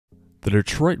The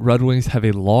Detroit Red Wings have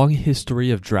a long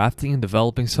history of drafting and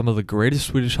developing some of the greatest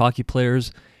Swedish hockey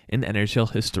players in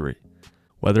NHL history.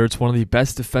 Whether it's one of the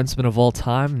best defensemen of all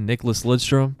time, Nicklas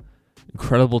Lidstrom,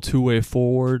 incredible two-way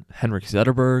forward, Henrik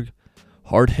Zetterberg,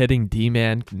 hard-hitting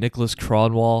D-man, Niklas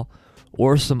Kronwall,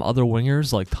 or some other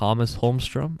wingers like Thomas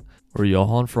Holmstrom or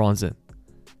Johan Franzen.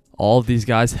 All of these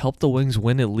guys helped the Wings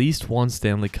win at least one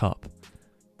Stanley Cup.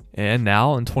 And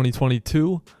now, in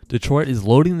 2022, Detroit is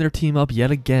loading their team up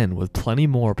yet again with plenty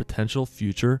more potential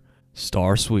future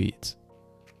star Swedes.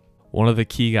 One of the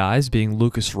key guys being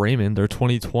Lucas Raymond, their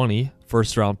 2020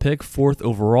 first-round pick, 4th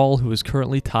overall, who is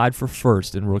currently tied for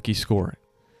first in rookie scoring.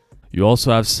 You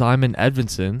also have Simon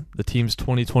Edvinsson, the team's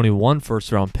 2021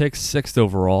 first-round pick, 6th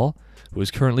overall, who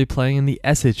is currently playing in the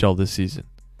SHL this season.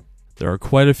 There are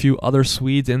quite a few other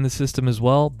Swedes in the system as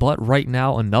well, but right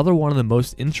now another one of the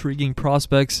most intriguing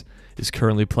prospects is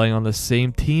currently playing on the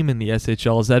same team in the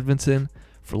SHL as Edvinsson,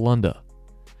 Frolunda.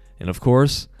 And of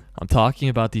course, I'm talking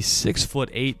about the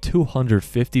 6'8",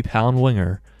 250-pound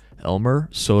winger, Elmer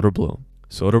Soderblom.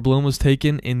 Soderblom was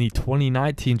taken in the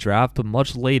 2019 draft, but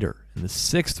much later, in the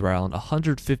 6th round,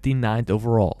 159th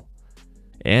overall.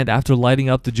 And after lighting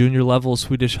up the junior level of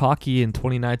Swedish hockey in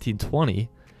 2019-20,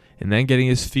 and then getting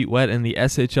his feet wet in the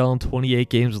SHL in 28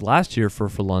 games last year for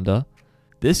Frolunda,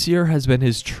 this year has been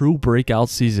his true breakout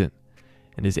season,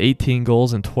 and his 18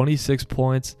 goals and 26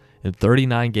 points in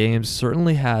 39 games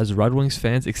certainly has Red Wings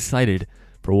fans excited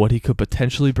for what he could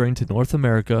potentially bring to North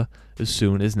America as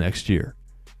soon as next year.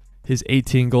 His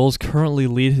 18 goals currently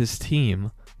lead his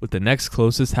team, with the next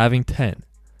closest having 10.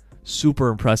 Super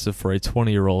impressive for a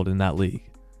 20-year-old in that league.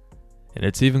 And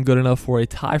it's even good enough for a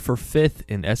tie for 5th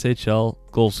in SHL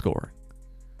goal scoring.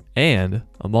 And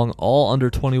among all under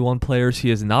 21 players,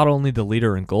 he is not only the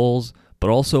leader in goals, but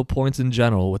also points in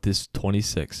general with his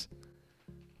 26.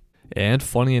 And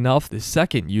funny enough, the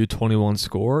second U21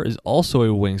 scorer is also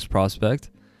a Wings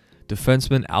prospect,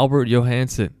 defenseman Albert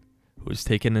Johansson, who was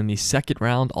taken in the 2nd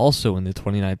round also in the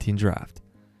 2019 draft.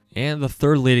 And the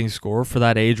third leading scorer for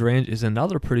that age range is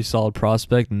another pretty solid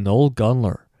prospect, Noel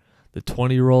Gunler, the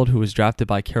 20-year-old who was drafted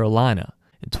by Carolina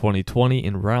in 2020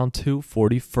 in round 2,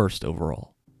 41st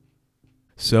overall.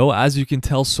 So as you can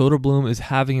tell, Soderblom is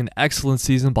having an excellent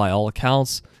season by all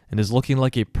accounts and is looking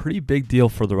like a pretty big deal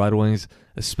for the Red Wings,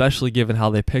 especially given how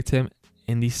they picked him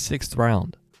in the 6th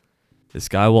round. This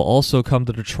guy will also come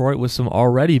to Detroit with some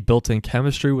already built-in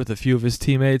chemistry with a few of his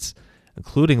teammates,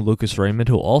 including Lucas Raymond,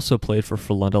 who also played for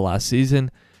Frolunda last season,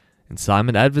 and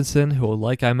Simon Edvinsson, who,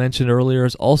 like I mentioned earlier,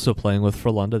 is also playing with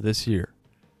Frolunda this year.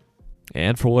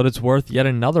 And for what it's worth, yet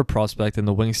another prospect in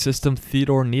the Wings system,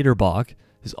 Theodor Niederbach,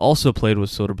 has also played with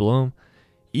Soderblom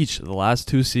each of the last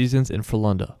 2 seasons in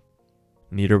Frolunda.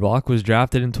 Niederbach was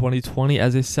drafted in 2020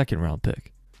 as a 2nd-round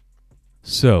pick.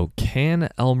 So, can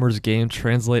Elmer's game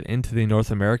translate into the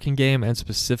North American game and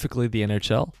specifically the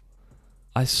NHL?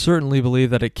 I certainly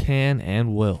believe that it can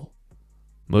and will.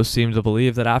 Most seem to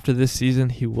believe that after this season,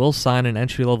 he will sign an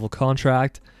entry-level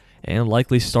contract and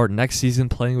likely start next season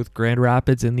playing with Grand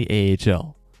Rapids in the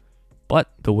AHL.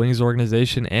 But the Wings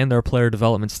organization and their player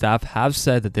development staff have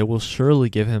said that they will surely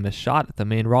give him a shot at the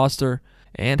main roster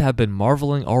and have been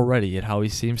marveling already at how he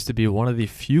seems to be one of the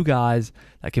few guys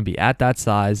that can be at that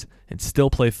size and still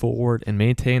play forward and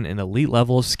maintain an elite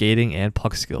level of skating and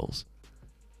puck skills.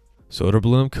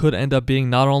 Soderblom could end up being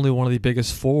not only one of the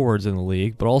biggest forwards in the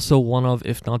league, but also one of,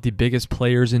 if not the biggest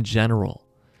players in general,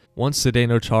 once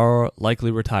Zdeno Chara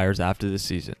likely retires after this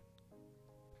season.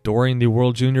 During the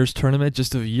World Juniors tournament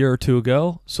just a year or 2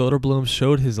 ago, Soderblom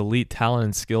showed his elite talent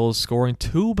and skills, scoring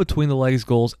 2 between-the-legs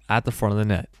goals at the front of the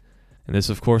net. And this,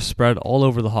 of course, spread all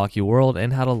over the hockey world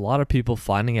and had a lot of people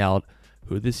finding out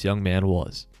who this young man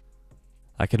was.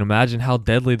 I can imagine how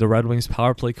deadly the Red Wings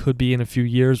power play could be in a few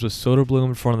years with Soderblom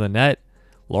in front of the net,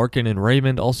 Larkin and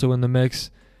Raymond also in the mix,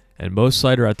 and Mo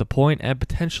Seider at the point, and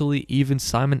potentially even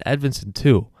Simon Edvinsson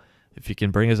too, if he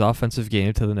can bring his offensive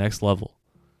game to the next level.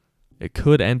 It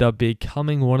could end up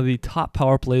becoming one of the top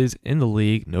power plays in the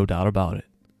league, no doubt about it.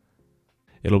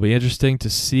 It'll be interesting to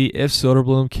see if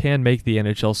Soderblom can make the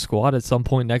NHL squad at some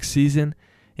point next season,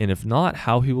 and if not,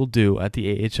 how he will do at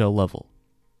the AHL level.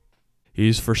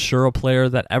 He's for sure a player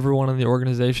that everyone in the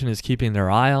organization is keeping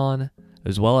their eye on,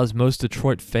 as well as most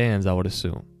Detroit fans, I would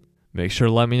assume. Make sure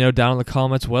to let me know down in the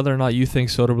comments whether or not you think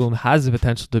Soderblom has the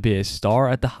potential to be a star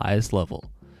at the highest level.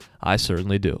 I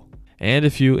certainly do. And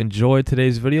if you enjoyed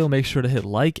today's video, make sure to hit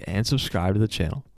like and subscribe to the channel.